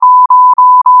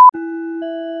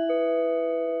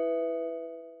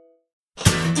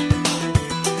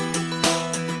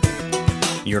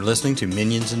You're listening to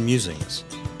Minions and Musings.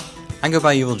 I go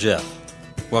by Evil Jeff.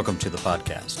 Welcome to the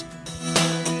podcast.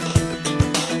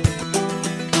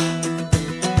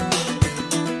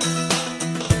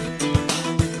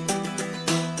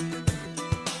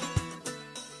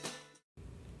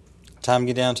 Time to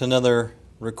get down to another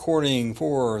recording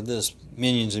for this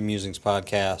Minions and Musings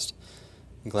podcast.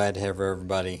 I'm glad to have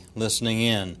everybody listening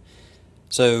in.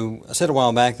 So, I said a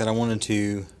while back that I wanted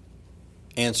to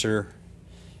answer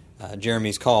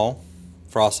Jeremy's call,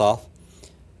 Frossoff,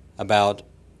 about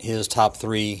his top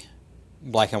 3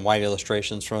 black and white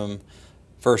illustrations from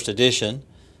first edition.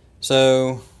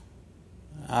 So,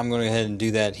 I'm going to go ahead and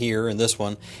do that here in this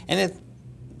one. And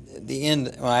at the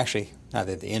end, well actually, not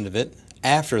at the end of it,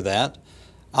 after that,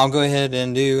 I'll go ahead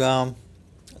and do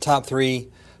top 3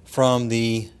 from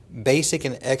the Basic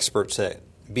and Expert set,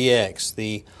 BX,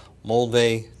 the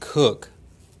Moldvay Cook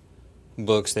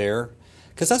books there.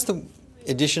 Because that's the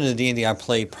edition of D&D I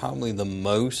played probably the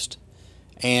most,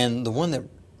 and the one that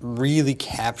really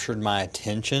captured my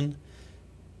attention.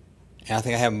 And I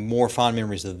think I have more fond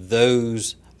memories of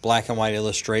those black and white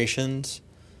illustrations.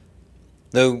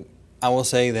 Though I will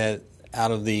say that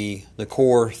out of the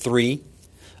core 3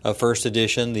 of first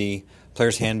edition, the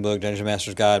Player's Handbook, Dungeon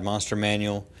Master's Guide, Monster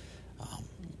Manual,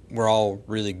 were all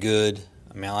really good.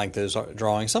 I mean, I like those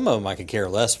drawings. Some of them I could care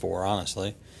less for,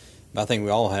 honestly. But I think we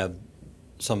all have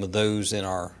some of those in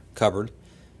our cupboard.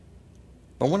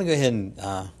 But I want to go ahead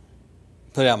and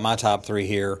put out my top 3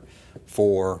 here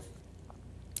for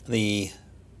the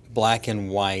black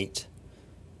and white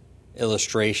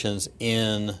illustrations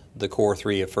in the core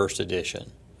 3 of first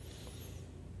edition.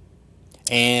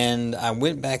 And I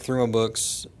went back through my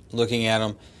books, looking at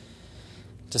them,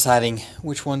 deciding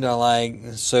which one do I like,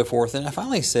 and so forth. And I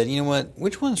finally said, you know what,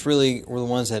 which ones really were the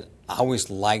ones that I always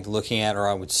liked looking at, or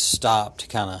I would stop to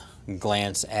kind of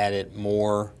glance at it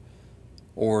more,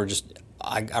 or just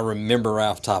I remember right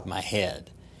off the top of my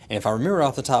head. And if I remember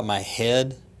off the top of my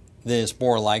head, then it's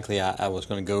more likely I was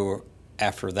going to go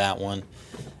after that one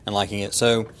and liking it.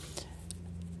 So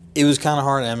it was kind of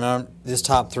hard. I mean, this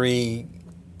top 3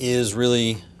 is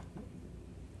really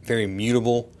very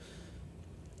mutable.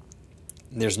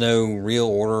 There's no real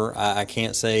order. I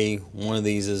can't say one of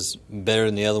these is better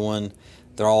than the other one.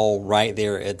 They're all right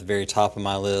there at the very top of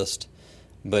my list.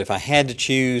 But if I had to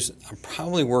choose, I'd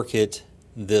probably work it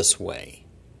this way.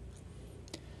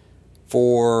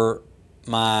 For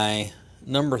my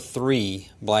number 3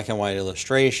 black and white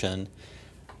illustration,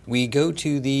 we go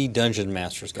to the Dungeon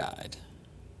Master's Guide.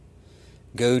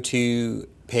 Go to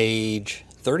page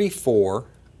 34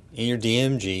 in your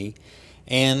DMG,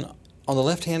 and on the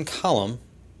left-hand column,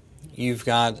 you've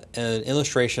got an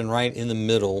illustration right in the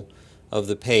middle of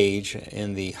the page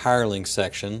in the hireling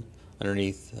section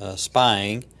underneath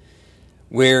spying,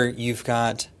 where you've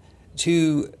got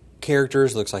 2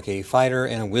 characters, looks like a fighter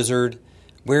and a wizard,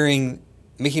 wearing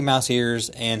Mickey Mouse ears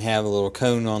and have a little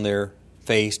cone on their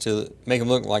face to make them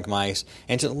look like mice.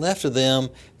 And to the left of them,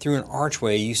 through an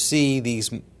archway, you see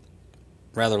these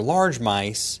rather large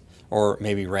mice, or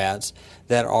maybe rats,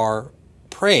 that are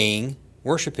praying,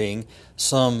 worshiping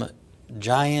some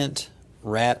giant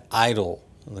rat idol.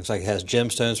 It looks like it has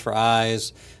gemstones for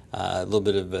eyes, a little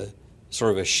bit of a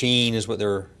sort of a sheen is what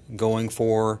they're going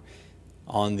for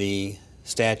on the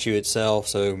statue itself.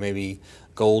 So maybe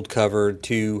gold covered,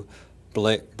 2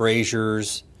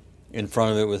 braziers in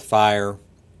front of it with fire,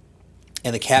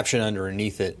 and the caption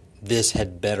underneath it, "This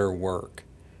had better work."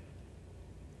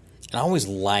 And I always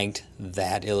liked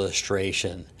that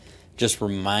illustration, just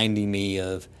reminding me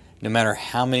of no matter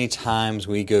how many times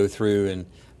we go through and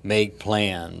make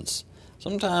plans,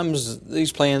 sometimes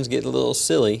these plans get a little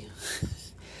silly.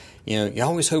 You know, you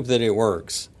always hope that it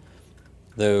works.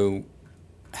 Though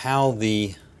how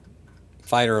the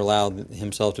fighter allowed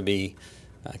himself to be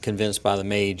convinced by the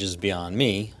mage is beyond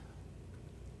me.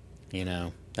 You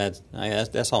know, that's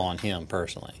all on him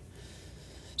personally.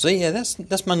 So yeah,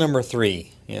 that's my number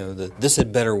 3. You know, this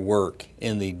had better work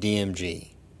in the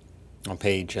DMG on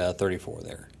page 34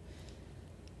 there.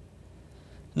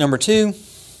 Number 2,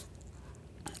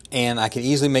 and I could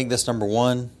easily make this number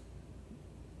 1.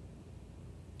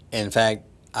 In fact,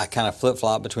 I kind of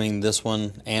flip-flop between this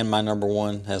one and my number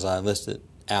 1 as I list it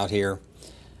out here.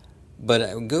 But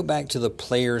I would go back to the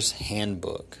Player's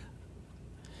Handbook.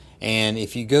 And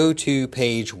if you go to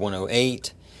page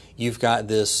 108, you've got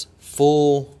this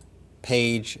full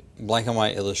page black and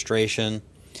white illustration.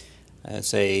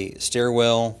 It's a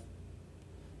stairwell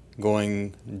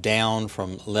going down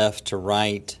from left to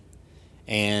right,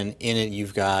 and in it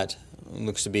you've got,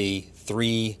 looks to be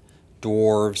 3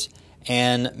 dwarves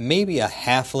and maybe a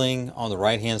halfling on the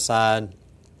right hand side,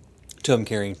 two of them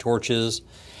carrying torches,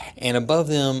 and above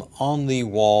them on the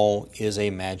wall is a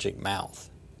magic mouth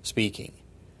speaking.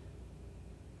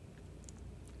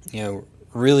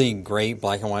 Really great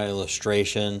black and white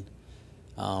illustration.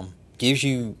 Gives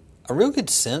you a real good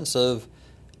sense of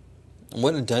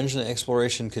what a dungeon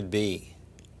exploration could be.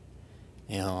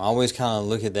 I always kind of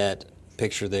look at that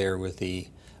picture there with the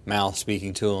mouth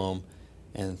speaking to them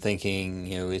and thinking,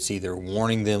 it's either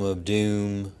warning them of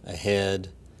doom ahead.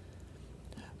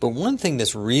 But one thing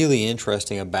that's really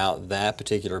interesting about that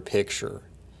particular picture,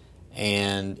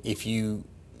 and if you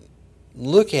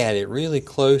look at it really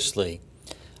closely,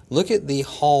 look at the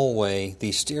hallway,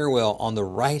 the stairwell on the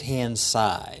right-hand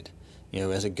side,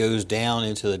 as it goes down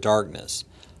into the darkness.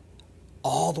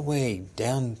 All the way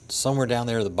down, somewhere down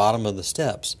there at the bottom of the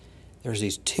steps, there's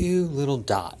these two little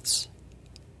dots,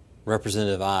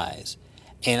 representative eyes.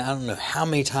 And I don't know how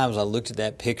many times I looked at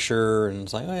that picture and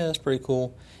was like, oh yeah, that's pretty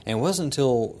cool. And it wasn't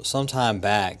until some time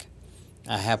back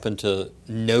I happened to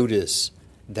notice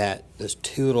that those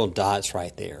two little dots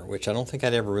right there, which I don't think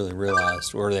I'd ever really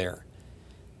realized were there.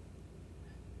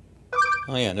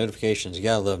 Oh yeah, notifications. You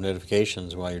gotta love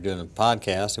notifications while you're doing a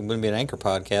podcast. It wouldn't be an Anchor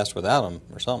podcast without them,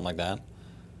 or something like that.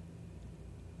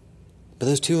 But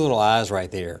those two little eyes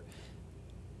right there,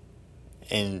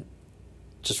 and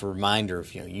just a reminder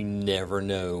of, you never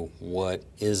know what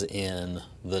is in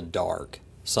the dark.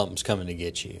 Something's coming to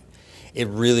get you. It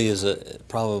really is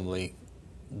probably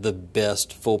the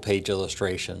best full-page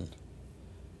illustration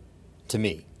to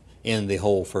me in the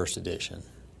whole first edition.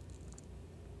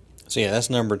 So yeah, that's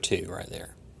number 2 right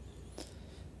there.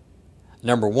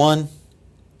 Number 1,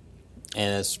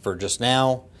 and it's for just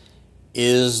now,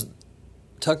 is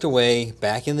tucked away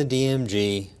back in the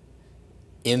DMG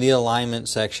in the alignment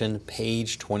section,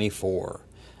 page 24.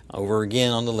 Over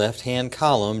again on the left-hand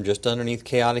column, just underneath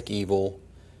Chaotic Evil,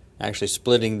 actually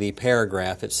splitting the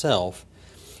paragraph itself,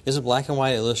 is a black and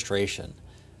white illustration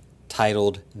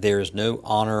titled, "There is no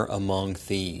honor among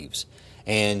thieves."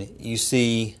 And you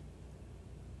see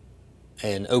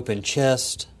an open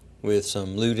chest with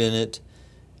some loot in it.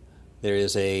 There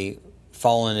is a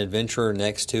fallen adventurer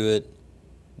next to it,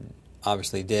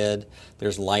 obviously dead.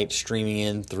 There's light streaming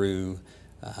in through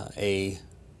a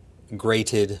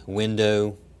grated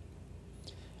window,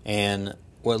 and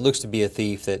what looks to be a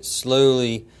thief that's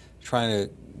slowly trying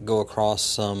to go across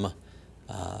some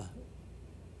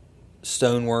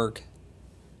stonework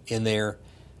in there.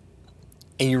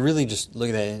 And you really just look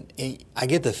at that, and I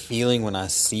get the feeling when I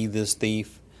see this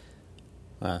thief,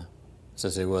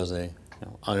 since it was a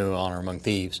unknown honor among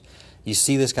thieves, you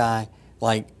see this guy,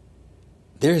 like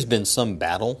there's been some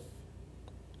battle,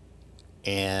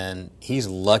 and he's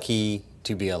lucky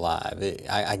to be alive.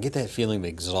 I get that feeling of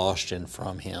exhaustion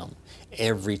from him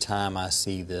every time I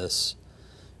see this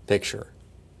picture.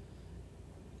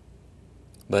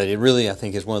 But it really, I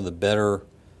think, is one of the better,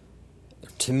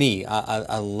 to me,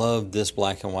 I love this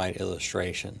black and white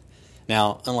illustration.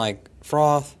 Now, unlike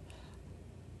Froth,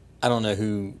 I don't know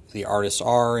who the artists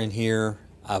are in here.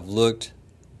 I've looked,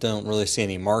 don't really see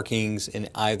any markings in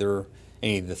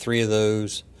any of the 3 of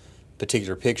those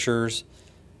particular pictures.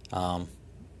 And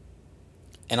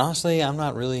honestly, I'm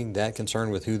not really that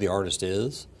concerned with who the artist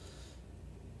is.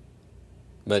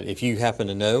 But if you happen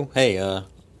to know, hey,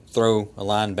 throw a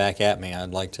line back at me.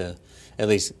 I'd like to at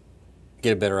least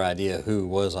get a better idea who it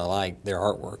was I liked their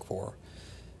artwork for.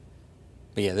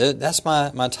 But yeah, that's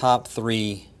my top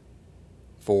 3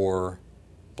 for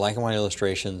black and white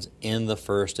illustrations in the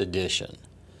first edition.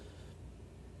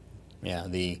 Yeah,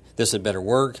 This Had Better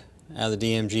Work out of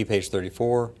the DMG, page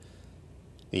 34.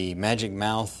 The Magic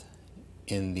Mouth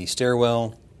in the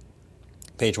Stairwell,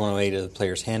 page 108 of the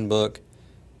Player's Handbook.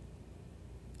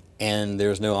 And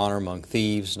There's No Honor Among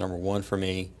Thieves, number 1 for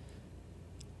me,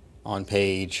 on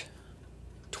page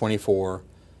 24,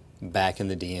 back in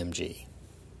the DMG.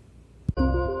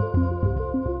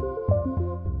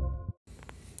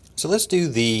 So let's do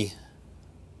the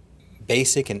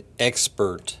basic and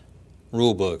expert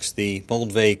rule books, the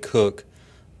Moldvay Cook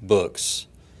books.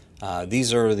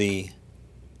 This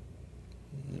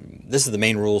is the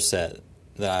main rule set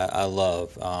that I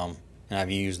love, and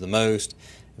I've used the most.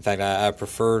 In fact, I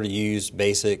prefer to use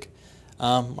basic.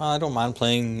 I don't mind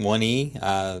playing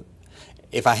 1E.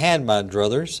 If I had my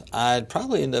druthers, I'd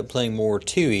probably end up playing more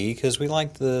 2E because we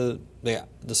like the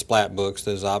splat books,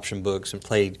 those option books, and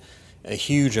played a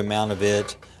huge amount of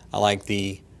it. I like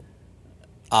the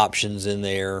options in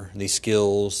there, the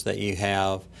skills that you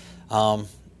have. And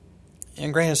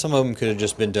granted, some of them could have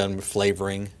just been done with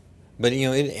flavoring, but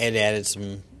it added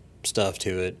some stuff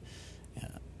to it.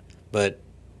 But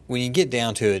when you get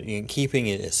down to it, keeping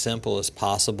it as simple as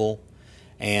possible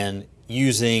and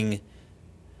using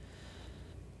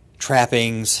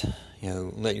trappings,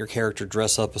 let your character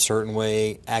dress up a certain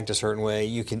way, act a certain way.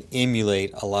 You can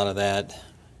emulate a lot of that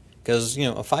because,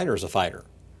 a fighter is a fighter.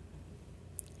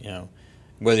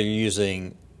 Whether you're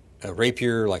using a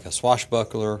rapier like a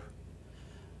swashbuckler,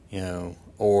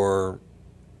 or,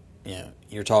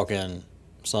 you're talking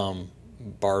some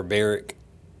barbaric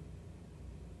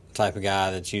type of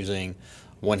guy that's using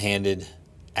one-handed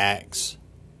axe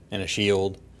and a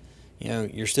shield,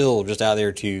 you're still just out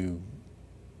there to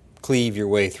cleave your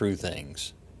way through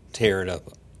things, tear it up.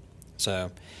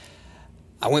 So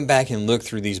I went back and looked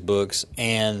through these books,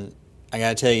 and I got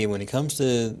to tell you, when it comes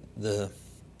to the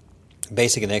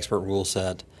basic and expert rule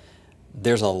set,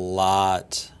 there's a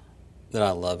lot that I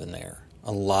love in there.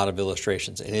 A lot of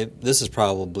illustrations. And this is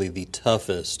probably the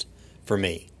toughest for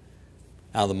me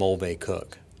out of the Mulvey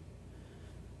Cook.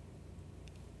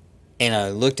 And I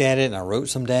looked at it and I wrote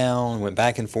some down, went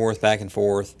back and forth,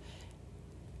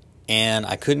 and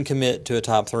I couldn't commit to a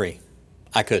top 3.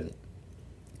 I couldn't.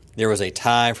 There was a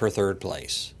tie for third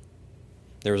place.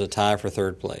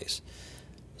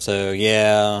 So,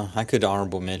 yeah, I could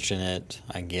honorable mention it,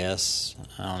 I guess.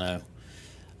 I don't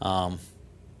know.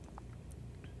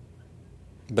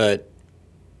 But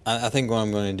I think what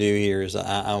I'm going to do here is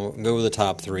I'll go with the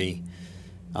top 3.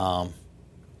 But,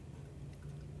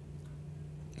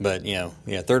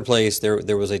 third place,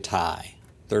 there was a tie.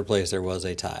 There was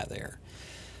a tie there.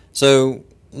 So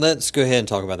let's go ahead and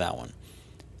talk about that one.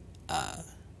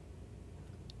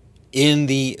 In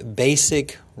the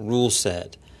basic rule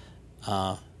set,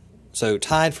 so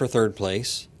tied for third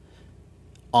place,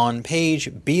 on page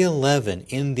B11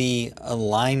 in the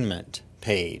alignment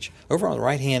page, over on the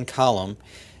right-hand column,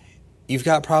 you've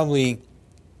got probably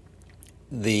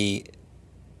the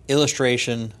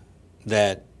illustration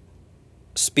that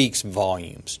speaks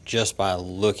volumes just by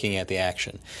looking at the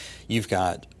action. You've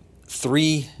got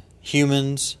 3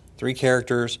 humans, 3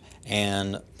 characters,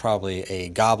 and probably a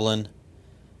goblin.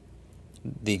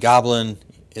 The goblin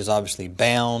is obviously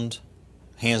bound,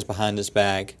 hands behind its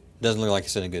back, doesn't look like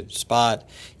it's in a good spot.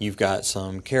 You've got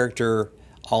some character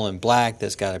all in black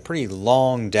that's got a pretty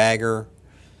long dagger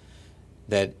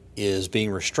that is being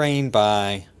restrained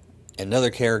by another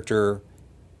character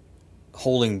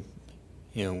holding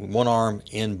one arm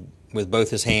in with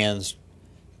both his hands,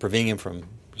 preventing him from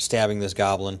stabbing this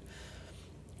goblin.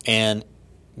 And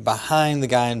behind the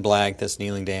guy in black that's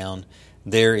kneeling down,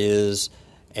 there is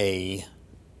a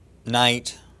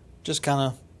knight just kind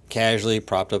of casually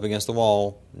propped up against the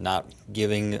wall, not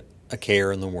giving a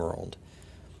care in the world.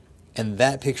 And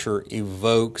that picture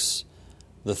evokes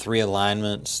the 3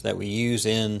 alignments that we use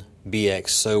in BX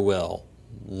so well: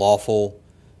 lawful,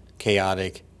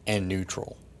 chaotic, and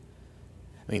neutral.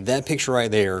 I mean, that picture right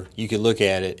there, you could look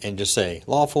at it and just say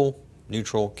lawful,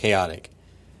 neutral, chaotic.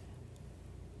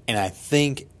 And I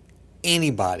think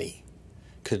anybody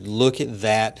could look at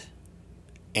that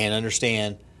and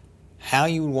understand how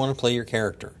you would want to play your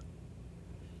character.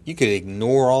 You could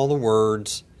ignore all the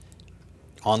words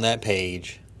on that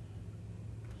page,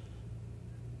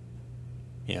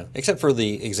 except for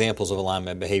the examples of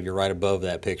alignment behavior right above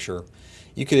that picture.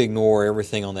 You could ignore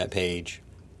everything on that page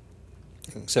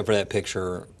except for that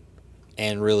picture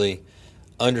and really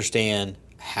understand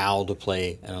how to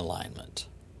play an alignment.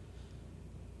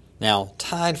 Now,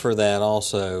 tied for that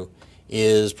also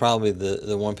is probably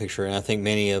the one picture, and I think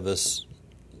many of us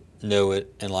know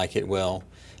it and like it well.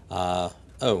 I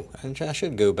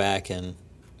should go back and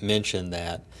mention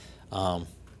that.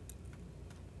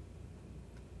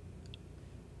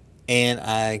 And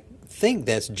I think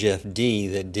that's Jeff D.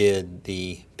 that did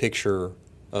the picture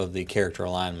of the character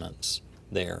alignments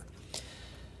there.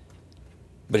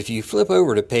 But if you flip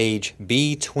over to page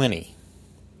B20,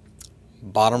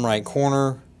 bottom right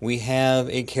corner, we have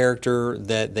a character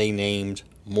that they named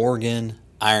Morgan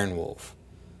Ironwolf.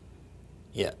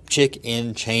 Yeah, chick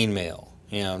in chainmail.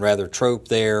 Rather trope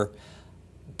there.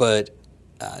 But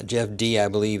Jeff D., I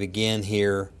believe, again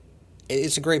here,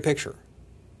 it's a great picture.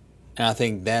 And I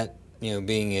think that,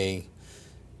 being a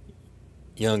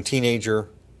young teenager,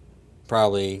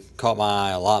 probably caught my eye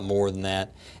a lot more than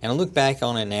that. And I look back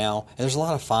on it now, and there's a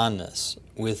lot of fondness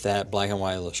with that black and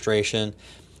white illustration.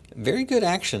 Very good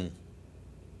action.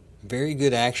 Very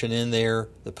good action in there.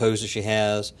 The pose that she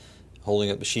has,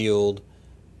 holding up the shield,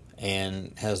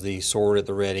 and has the sword at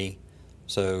the ready.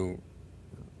 So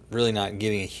really not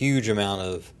giving a huge amount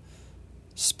of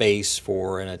space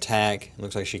for an attack. It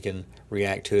looks like she can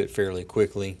react to it fairly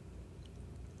quickly.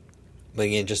 But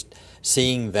again, just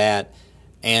seeing that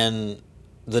and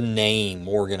the name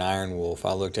Morgan Ironwolf,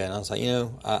 I looked at it and I was like,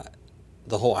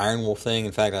 the whole Ironwolf thing,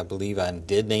 in fact, I believe I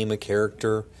did name a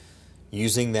character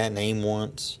using that name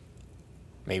once.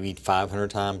 maybe 500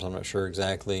 times. I'm not sure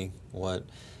exactly what.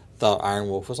 Thought Iron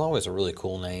Wolf was always a really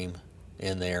cool name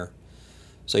in there.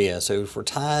 So yeah, so if we're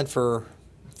tied for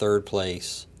third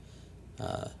place,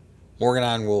 Morgan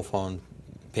Iron Wolf on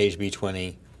page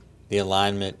B20, the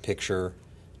alignment picture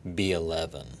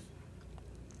B11.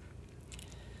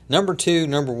 Number 2,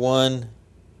 number 1,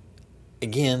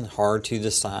 again, hard to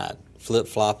decide.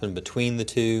 Flip-flopping between the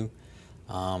two.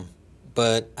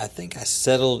 But I think I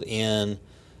settled in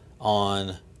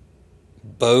on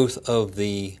both of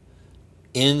the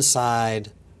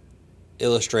inside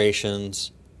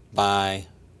illustrations by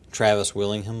Travis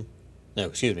Willingham. No,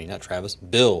 excuse me, not Travis.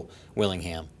 Bill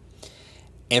Willingham.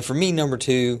 And for me, number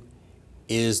 2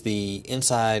 is the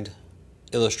inside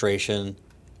illustration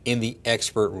in the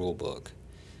Expert Rulebook.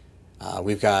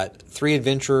 We've got 3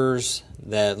 adventurers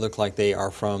that look like they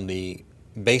are from the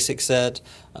basic set.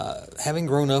 Having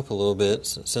grown up a little bit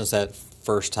since that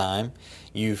first time,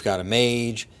 you've got a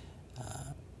mage,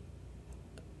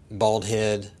 bald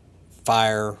head,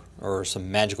 fire or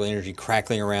some magical energy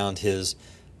crackling around his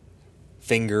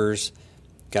fingers.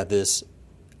 Got this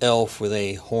elf with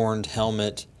a horned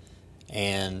helmet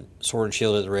and sword and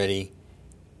shield at the ready.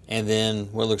 And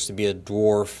then what looks to be a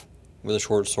dwarf with a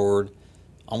short sword.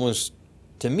 Almost,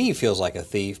 to me, feels like a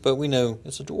thief, but we know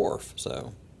it's a dwarf,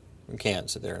 so we can't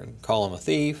sit there and call him a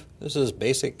thief. This is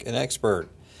basic and expert.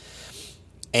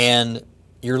 And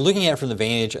you're looking at it from the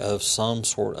vantage of some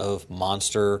sort of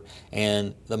monster,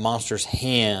 and the monster's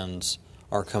hands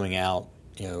are coming out,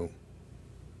 again,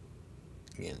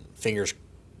 fingers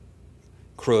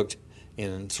crooked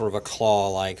in sort of a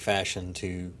claw-like fashion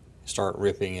to start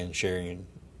ripping and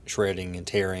shredding and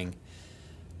tearing.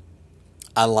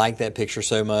 I like that picture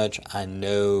so much. I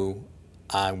know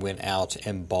I went out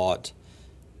and bought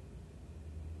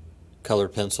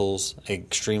colored pencils, an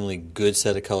extremely good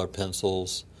set of colored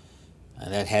pencils,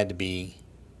 and that had to be,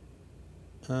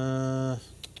 I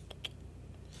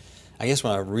guess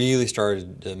when I really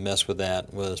started to mess with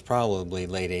that was probably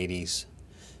late 80s.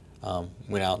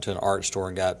 Went out to an art store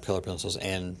and got color pencils,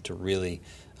 and to really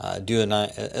do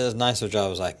as nice a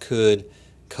job as I could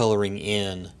coloring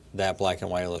in that black and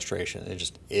white illustration.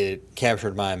 It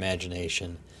captured my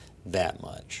imagination that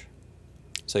much.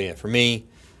 So yeah, for me,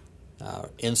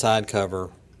 inside cover,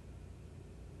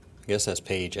 I guess that's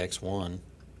page X1,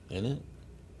 isn't it?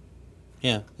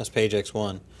 Yeah, that's page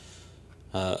X1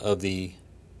 of the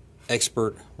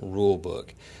Expert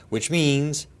Rulebook, which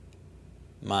means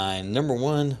my number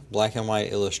 1 black and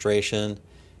white illustration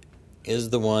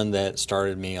is the one that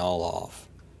started me all off.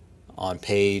 On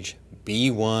page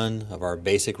B1 of our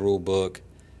basic rule book,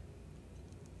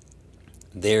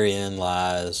 therein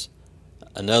lies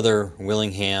another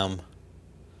Willingham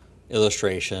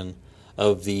illustration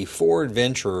of the 4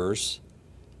 adventurers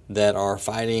that are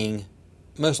fighting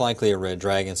most likely a red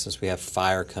dragon, since we have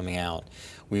fire coming out.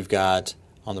 We've got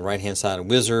on the right hand side a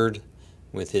wizard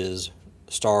with his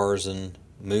stars and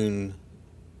moon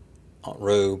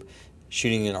robe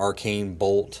shooting an arcane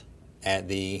bolt at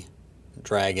the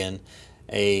dragon.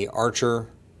 A archer,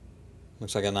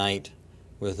 looks like a knight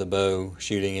with a bow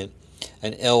shooting it.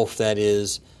 An elf that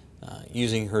is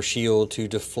using her shield to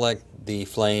deflect the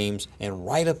flames, and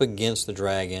right up against the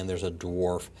dragon there's a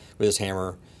dwarf with his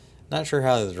hammer. Not sure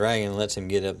how the dragon lets him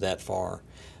get up that far,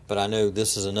 but I know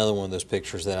this is another one of those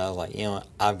pictures that I was like,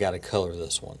 I've got to color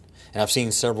this one. And I've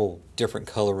seen several different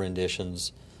color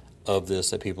renditions of this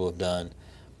that people have done,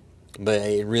 but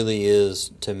it really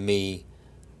is, to me,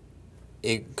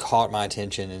 it caught my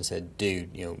attention and said,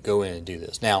 dude, go in and do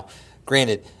this. Now,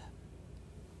 granted,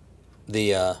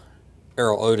 the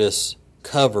Errol Otis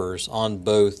covers on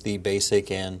both the basic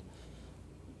and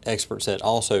expert set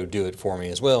also do it for me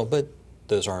as well, but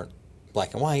those aren't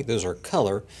black and white, those are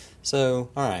color. So,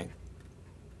 alright.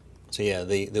 So yeah,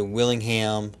 the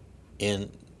Willingham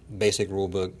in basic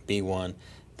rulebook B1,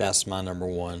 that's my number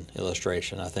 1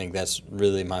 illustration. I think that's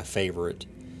really my favorite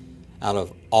out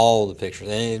of all the pictures,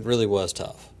 and it really was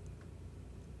tough.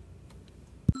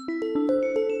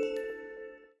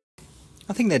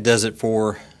 I think that does it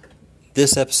for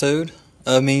this episode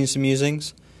of Meanings and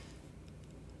Musings.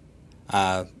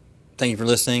 Thank you for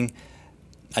listening.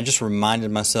 I just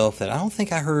reminded myself that I don't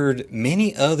think I heard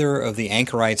many other of the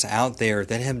anchorites out there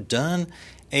that have done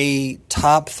a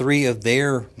top 3 of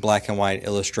their black and white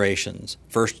illustrations,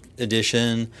 first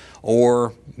edition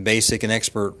or basic and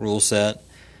expert rule set.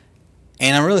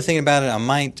 And I'm really thinking about it. I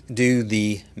might do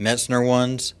the Metzner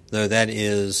ones, though that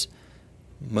is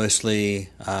mostly,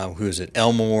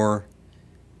 Elmore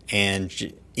and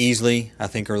Easley, I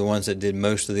think, are the ones that did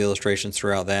most of the illustrations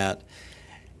throughout that.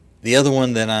 The other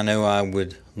one that I know I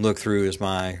would look through is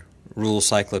my Rule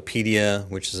Cyclopedia,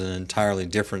 which is an entirely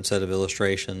different set of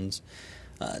illustrations.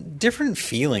 Different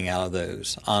feeling out of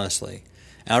those, honestly.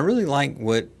 And I really like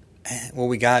what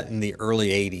we got in the early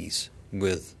 80s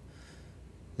with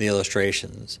the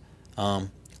illustrations. A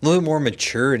little bit more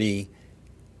maturity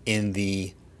in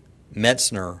the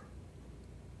Metzner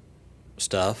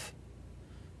stuff.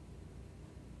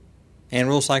 And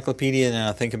Rule Cyclopedia, now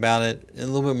I think about it, a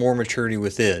little bit more maturity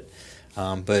with it.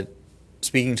 But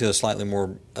speaking to a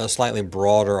slightly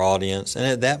broader audience, and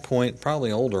at that point,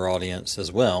 probably older audience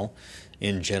as well,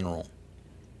 in general.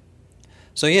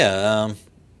 So yeah,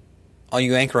 all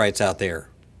you anchorites out there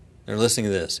that are listening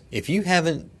to this, if you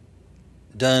haven't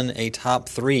done a top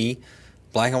 3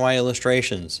 black and white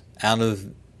illustrations out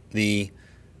of the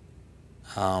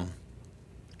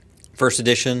first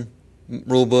edition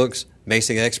rule books,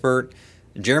 Basic Expert,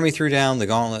 Jeremy threw down the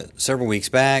gauntlet several weeks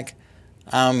back.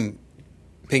 I'm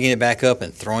picking it back up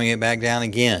and throwing it back down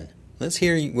again. Let's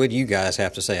hear what you guys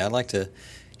have to say. I'd like to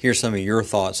hear some of your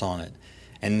thoughts on it.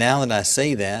 And now that I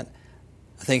say that,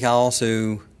 I think I'll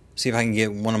also see if I can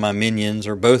get one of my minions,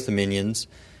 or both the minions,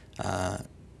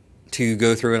 to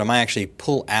go through it. I might actually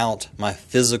pull out my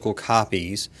physical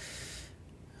copies.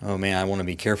 Oh man, I want to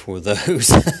be careful with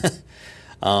those.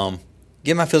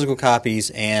 Get my physical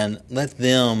copies and let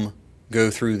them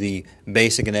go through the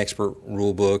Basic and Expert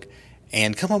rule book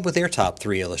and come up with their top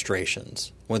 3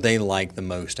 illustrations, what they like the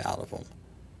most out of them.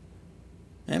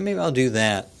 And maybe I'll do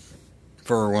that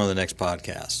for one of the next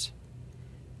podcasts.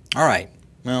 All right,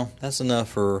 well, that's enough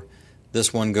for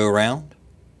this one go round.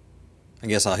 I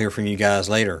guess I'll hear from you guys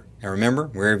later. And remember,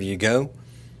 wherever you go,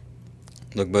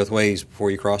 look both ways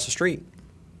before you cross the street.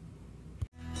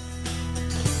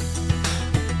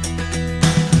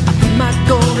 My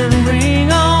golden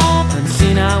ring on,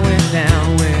 unseen I went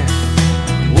down where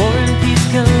war and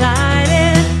peace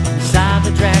collided inside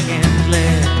the dragon's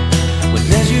lair. What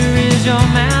pleasure is your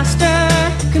master?